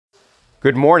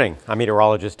Good morning. I'm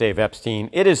meteorologist Dave Epstein.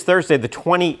 It is Thursday, the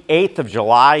 28th of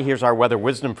July. Here's our weather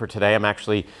wisdom for today. I'm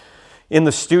actually in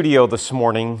the studio this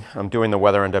morning. I'm doing the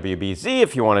weather on WBZ.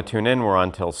 If you want to tune in, we're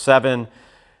on till 7.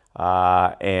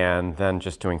 And then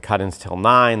just doing cut-ins till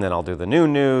 9. Then I'll do the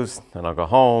noon news. Then I'll go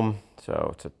home.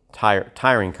 So it's a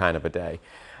tiring kind of a day.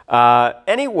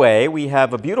 Anyway, we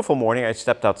have a beautiful morning. I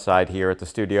stepped outside here at the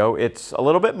studio. It's a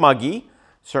little bit muggy.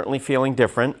 Certainly feeling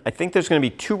different. I think there's going to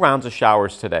be 2 rounds of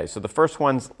showers today. So the first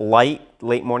one's light,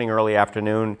 late morning, early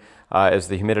afternoon, as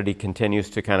the humidity continues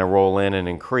to kind of roll in and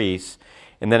increase.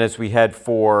 And then as we head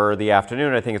for the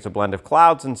afternoon, I think it's a blend of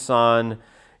clouds and sun.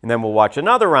 And then we'll watch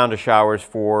another round of showers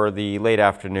for the late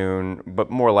afternoon,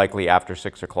 but more likely after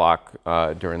 6 o'clock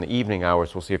during the evening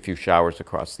hours. We'll see a few showers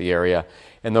across the area.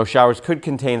 And those showers could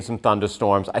contain some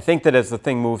thunderstorms. I think that as the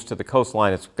thing moves to the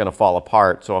coastline, it's going to fall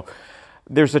apart. So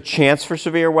there's a chance for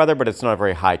severe weather, but it's not a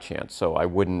very high chance. So I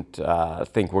wouldn't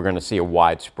think we're going to see a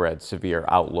widespread severe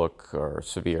outlook or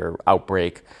severe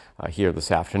outbreak here this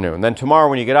afternoon. Then tomorrow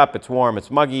when you get up, it's warm,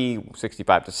 it's muggy,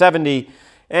 65 to 70,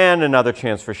 and another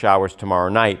chance for showers tomorrow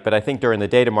night. But I think during the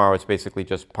day tomorrow, it's basically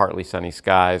just partly sunny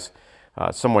skies,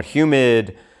 somewhat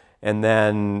humid, and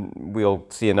then we'll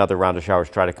see another round of showers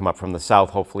try to come up from the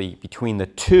south. Hopefully between the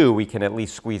two, we can at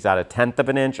least squeeze out 1/10 of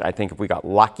an inch. I think if we got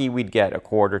lucky, we'd get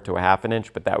 1/4 to 1/2 an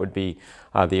inch, but that would be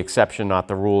the exception, not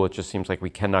the rule. It just seems like we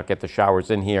cannot get the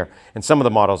showers in here. And some of the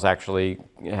models actually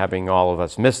having all of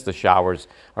us miss the showers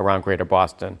around greater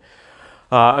Boston.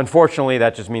 Unfortunately,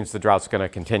 that just means the drought's going to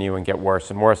continue and get worse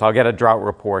and worse. I'll get a drought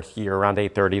report here around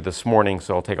 8:30 this morning,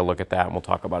 so I'll take a look at that and we'll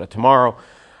talk about it tomorrow.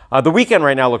 The weekend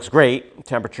right now looks great.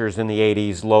 Temperatures in the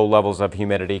 80s, low levels of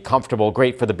humidity, comfortable,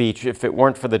 great for the beach. If it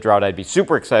weren't for the drought, I'd be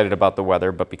super excited about the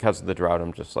weather, but because of the drought,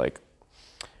 I'm just like,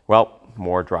 well,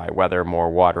 more dry weather, more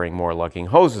watering, more lugging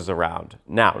hoses around.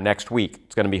 Now, next week,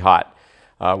 it's going to be hot.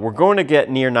 We're going to get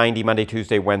near 90 Monday,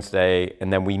 Tuesday, Wednesday,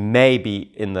 and then we may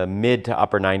be in the mid to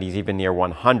upper 90s, even near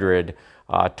 100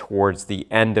 towards the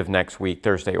end of next week,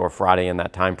 Thursday or Friday in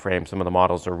that time frame. Some of the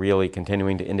models are really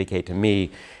continuing to indicate to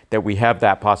me that we have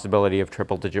that possibility of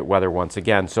triple-digit weather once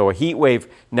again. So a heat wave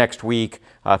next week,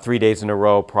 3 days in a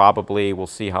row probably. We'll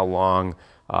see how long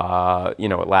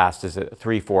it lasts. Is it a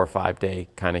 3, 4, 5 day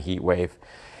kind of heat wave?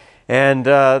 And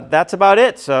that's about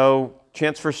it. So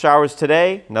chance for showers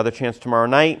today, another chance tomorrow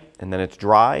night, and then it's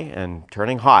dry and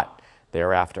turning hot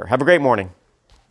thereafter. Have a great morning.